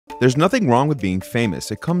There's nothing wrong with being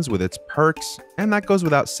famous. It comes with its perks, and that goes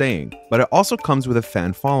without saying, but it also comes with a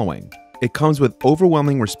fan following. It comes with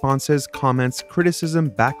overwhelming responses, comments,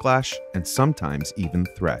 criticism, backlash, and sometimes even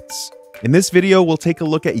threats. In this video, we'll take a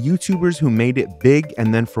look at YouTubers who made it big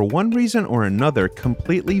and then for one reason or another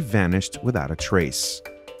completely vanished without a trace.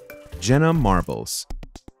 Jenna Marbles.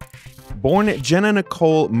 Born Jenna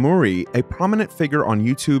Nicole Murray, a prominent figure on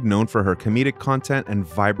YouTube known for her comedic content and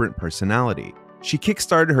vibrant personality. She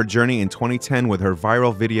kickstarted her journey in 2010 with her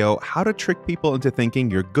viral video, How to Trick People into Thinking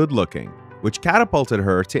You're Good Looking, which catapulted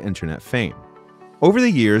her to internet fame. Over the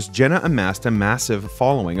years, Jenna amassed a massive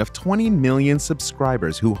following of 20 million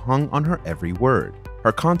subscribers who hung on her every word.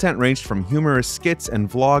 Her content ranged from humorous skits and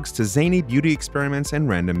vlogs to zany beauty experiments and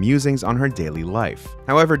random musings on her daily life.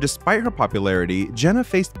 However, despite her popularity, Jenna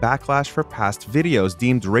faced backlash for past videos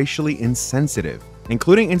deemed racially insensitive,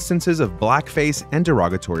 including instances of blackface and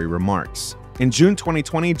derogatory remarks. In June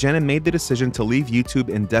 2020, Jenna made the decision to leave YouTube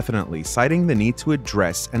indefinitely, citing the need to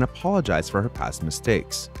address and apologize for her past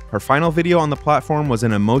mistakes. Her final video on the platform was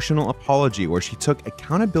an emotional apology where she took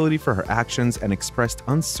accountability for her actions and expressed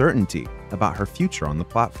uncertainty about her future on the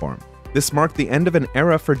platform. This marked the end of an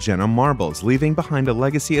era for Jenna Marbles, leaving behind a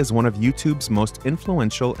legacy as one of YouTube's most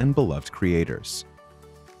influential and beloved creators.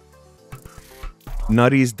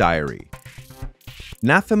 Nutty's Diary.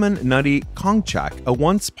 Nathaman Nutty Kongchak, a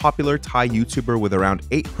once popular Thai YouTuber with around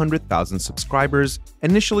 800,000 subscribers,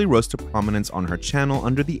 initially rose to prominence on her channel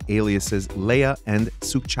under the aliases Leia and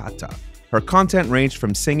Suchata. Her content ranged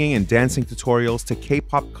from singing and dancing tutorials to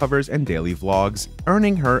K-pop covers and daily vlogs,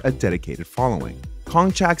 earning her a dedicated following.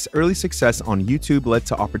 Kongchak's early success on YouTube led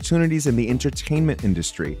to opportunities in the entertainment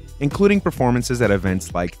industry, including performances at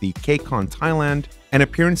events like the KCON Thailand and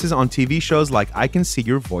appearances on TV shows like I Can See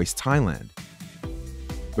Your Voice Thailand.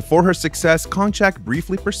 Before her success, Kongchak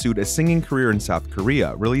briefly pursued a singing career in South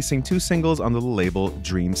Korea, releasing 2 singles under the label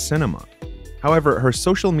Dream Cinema. However, her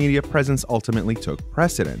social media presence ultimately took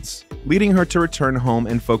precedence, leading her to return home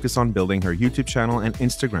and focus on building her YouTube channel and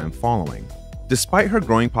Instagram following. Despite her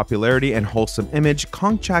growing popularity and wholesome image,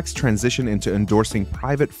 Kongchak's transition into endorsing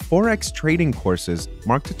private Forex trading courses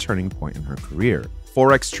marked a turning point in her career.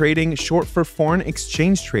 Forex trading, short for foreign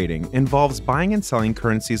exchange trading, involves buying and selling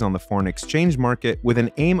currencies on the foreign exchange market with an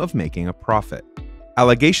aim of making a profit.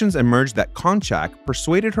 Allegations emerged that Kongchak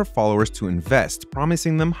persuaded her followers to invest,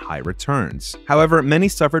 promising them high returns. However, many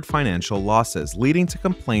suffered financial losses, leading to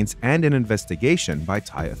complaints and an investigation by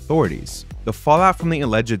Thai authorities. The fallout from the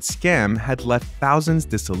alleged scam had left thousands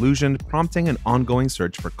disillusioned, prompting an ongoing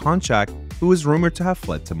search for Kongchak, who was rumored to have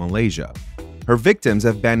fled to Malaysia. Her victims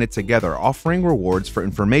have banded together, offering rewards for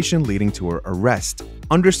information leading to her arrest,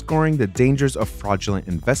 underscoring the dangers of fraudulent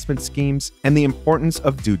investment schemes and the importance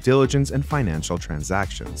of due diligence in financial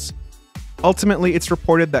transactions. Ultimately, it's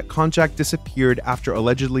reported that Kongchak disappeared after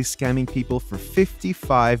allegedly scamming people for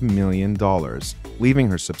 $55 million, leaving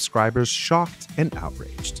her subscribers shocked and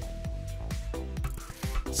outraged.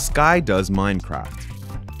 Sky Does Minecraft.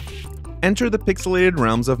 Enter the pixelated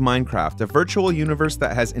realms of Minecraft, a virtual universe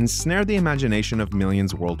that has ensnared the imagination of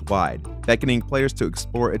millions worldwide, beckoning players to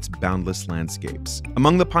explore its boundless landscapes.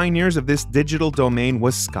 Among the pioneers of this digital domain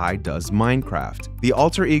was Sky Does Minecraft, the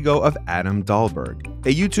alter ego of Adam Dahlberg,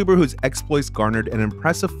 a YouTuber whose exploits garnered an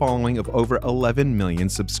impressive following of over 11 million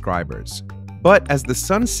subscribers. But as the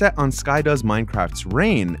sun set on Sky Does Minecraft's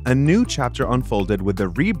reign, a new chapter unfolded with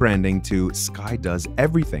the rebranding to Sky Does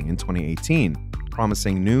Everything in 2018.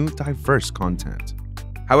 Promising new, diverse content.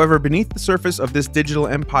 However, beneath the surface of this digital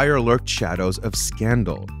empire lurked shadows of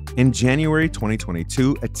scandal. In January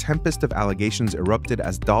 2022, a tempest of allegations erupted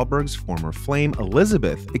as Dahlberg's former flame,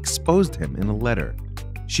 Elizabeth, exposed him in a letter.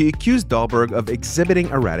 She accused Dahlberg of exhibiting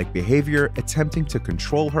erratic behavior, attempting to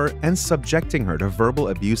control her, and subjecting her to verbal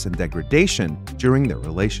abuse and degradation during their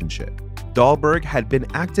relationship. Dahlberg had been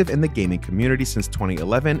active in the gaming community since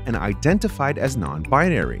 2011 and identified as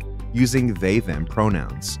non-binary, using they-them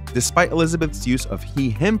pronouns. Despite Elizabeth's use of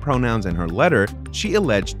he-him pronouns in her letter, she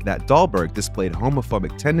alleged that Dahlberg displayed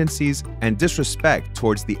homophobic tendencies and disrespect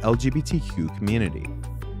towards the LGBTQ community.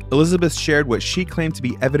 Elizabeth shared what she claimed to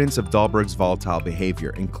be evidence of Dahlberg's volatile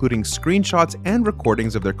behavior, including screenshots and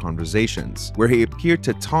recordings of their conversations, where he appeared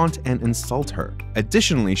to taunt and insult her.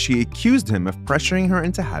 Additionally, she accused him of pressuring her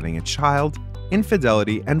into having a child,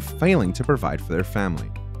 infidelity, and failing to provide for their family.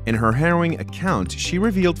 In her harrowing account, she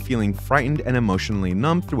revealed feeling frightened and emotionally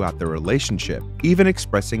numb throughout their relationship, even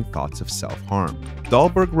expressing thoughts of self-harm.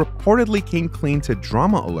 Dahlberg reportedly came clean to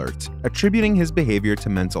Drama Alert, attributing his behavior to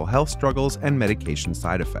mental health struggles and medication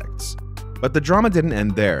side effects. But the drama didn't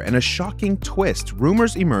end there. In a shocking twist,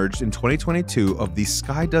 rumors emerged in 2022 of the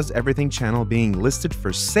Sky Does Everything channel being listed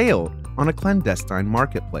for sale on a clandestine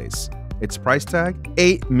marketplace. Its price tag?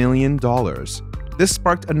 $8 million. This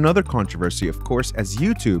sparked another controversy, of course, as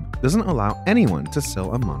YouTube doesn't allow anyone to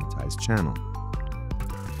sell a monetized channel.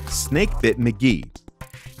 Snakebit McGee.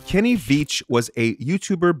 Kenny Veach was a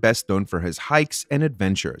YouTuber best known for his hikes and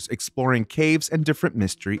adventures, exploring caves and different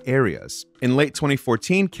mystery areas. In late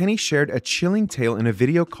 2014, Kenny shared a chilling tale in a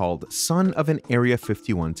video called Son of an Area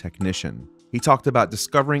 51 Technician. He talked about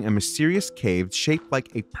discovering a mysterious cave shaped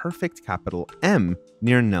like a perfect capital M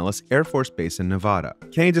near Nellis Air Force Base in Nevada.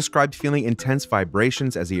 Kenny described feeling intense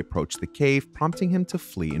vibrations as he approached the cave, prompting him to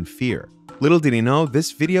flee in fear. Little did he know,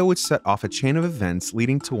 this video would set off a chain of events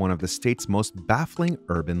leading to one of the state's most baffling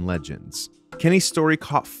urban legends. Kenny's story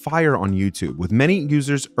caught fire on YouTube, with many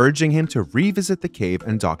users urging him to revisit the cave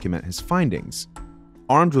and document his findings.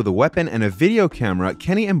 Armed with a weapon and a video camera,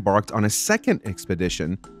 Kenny embarked on a second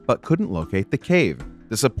expedition, but couldn't locate the cave.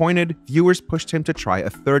 Disappointed, viewers pushed him to try a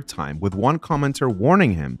third time, with one commenter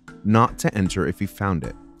warning him not to enter if he found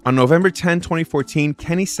it. On November 10, 2014,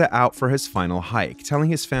 Kenny set out for his final hike, telling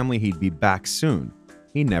his family he'd be back soon.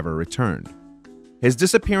 He never returned. His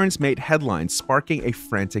disappearance made headlines, sparking a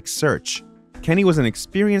frantic search. Kenny was an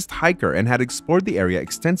experienced hiker and had explored the area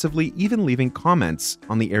extensively, even leaving comments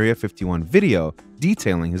on the Area 51 video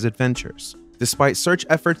detailing his adventures. Despite search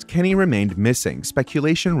efforts, Kenny remained missing.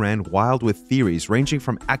 Speculation ran wild with theories ranging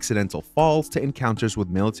from accidental falls to encounters with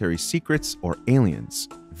military secrets or aliens.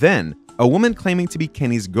 Then, a woman claiming to be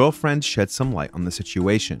Kenny's girlfriend shed some light on the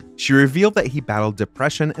situation. She revealed that he battled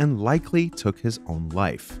depression and likely took his own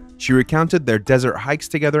life. She recounted their desert hikes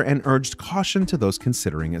together and urged caution to those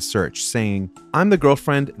considering a search, saying, "I'm the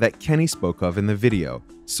girlfriend that Kenny spoke of in the video.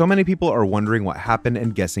 So many people are wondering what happened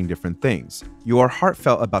and guessing different things. You are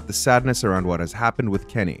heartfelt about the sadness around what has happened with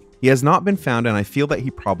Kenny. He has not been found, and I feel that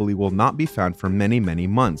he probably will not be found for many, many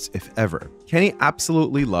months, if ever." Kenny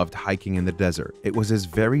absolutely loved hiking in the desert. It was his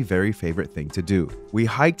very, very favorite thing to do. We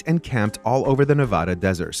hiked and camped all over the Nevada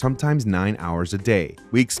desert, sometimes 9 hours a day.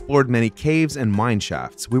 We explored many caves and mine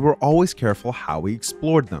shafts. We were always careful how we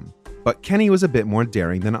explored them. But Kenny was a bit more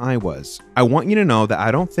daring than I was. I want you to know that I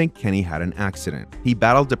don't think Kenny had an accident. He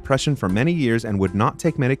battled depression for many years and would not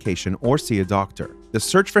take medication or see a doctor. The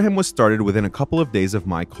search for him was started within a couple of days of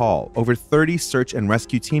my call. Over 30 search and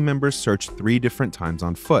rescue team members searched 3 different times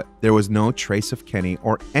on foot. There was no trace of Kenny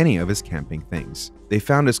or any of his camping things. They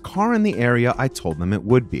found his car in the area I told them it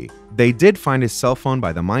would be. They did find his cell phone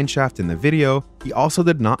by the mine shaft in the video. He also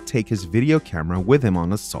did not take his video camera with him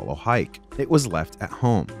on a solo hike. It was left at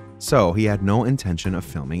home. So he had no intention of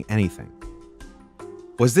filming anything.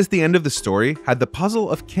 Was this the end of the story? Had the puzzle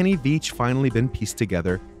of Kenny Veach finally been pieced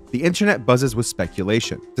together? The internet buzzes with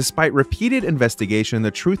speculation. Despite repeated investigation,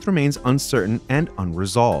 the truth remains uncertain and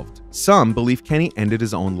unresolved. Some believe Kenny ended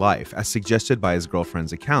his own life, as suggested by his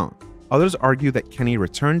girlfriend's account. Others argue that Kenny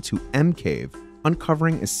returned to M Cave,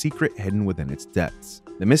 uncovering a secret hidden within its depths.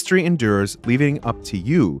 The mystery endures, leaving it up to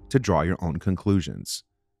you to draw your own conclusions.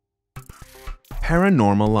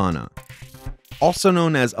 Paranormal Lana. Also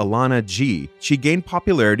known as Alana G, she gained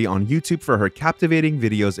popularity on YouTube for her captivating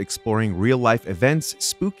videos exploring real-life events,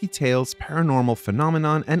 spooky tales, paranormal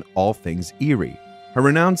phenomenon, and all things eerie. Her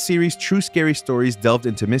renowned series True Scary Stories delved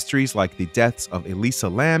into mysteries like the deaths of Elisa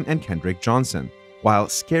Lam and Kendrick Johnson, while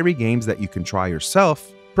scary games that you can try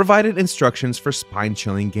yourself provided instructions for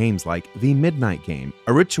spine-chilling games like The Midnight Game,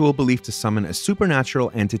 a ritual believed to summon a supernatural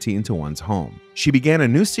entity into one's home. She began a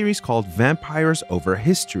new series called Vampires Over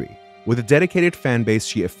History, with a dedicated fanbase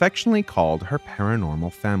she affectionately called her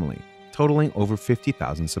paranormal family, totaling over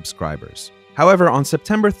 50,000 subscribers. However, on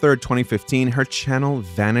September 3, 2015, her channel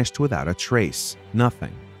vanished without a trace.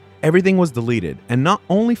 Nothing. Everything was deleted, and not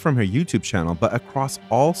only from her YouTube channel, but across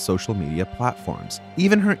all social media platforms.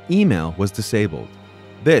 Even her email was disabled.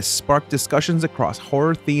 This sparked discussions across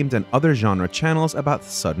horror-themed and other genre channels about the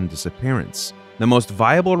sudden disappearance. The most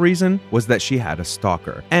viable reason was that she had a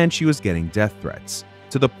stalker, and she was getting death threats,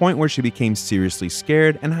 to the point where she became seriously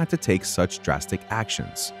scared and had to take such drastic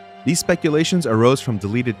actions. These speculations arose from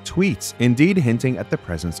deleted tweets, indeed hinting at the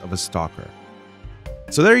presence of a stalker.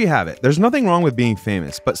 So there you have it. There's nothing wrong with being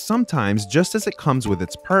famous, but sometimes, just as it comes with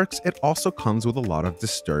its perks, it also comes with a lot of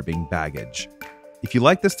disturbing baggage. If you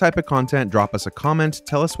like this type of content, drop us a comment,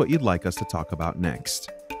 tell us what you'd like us to talk about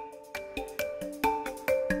next.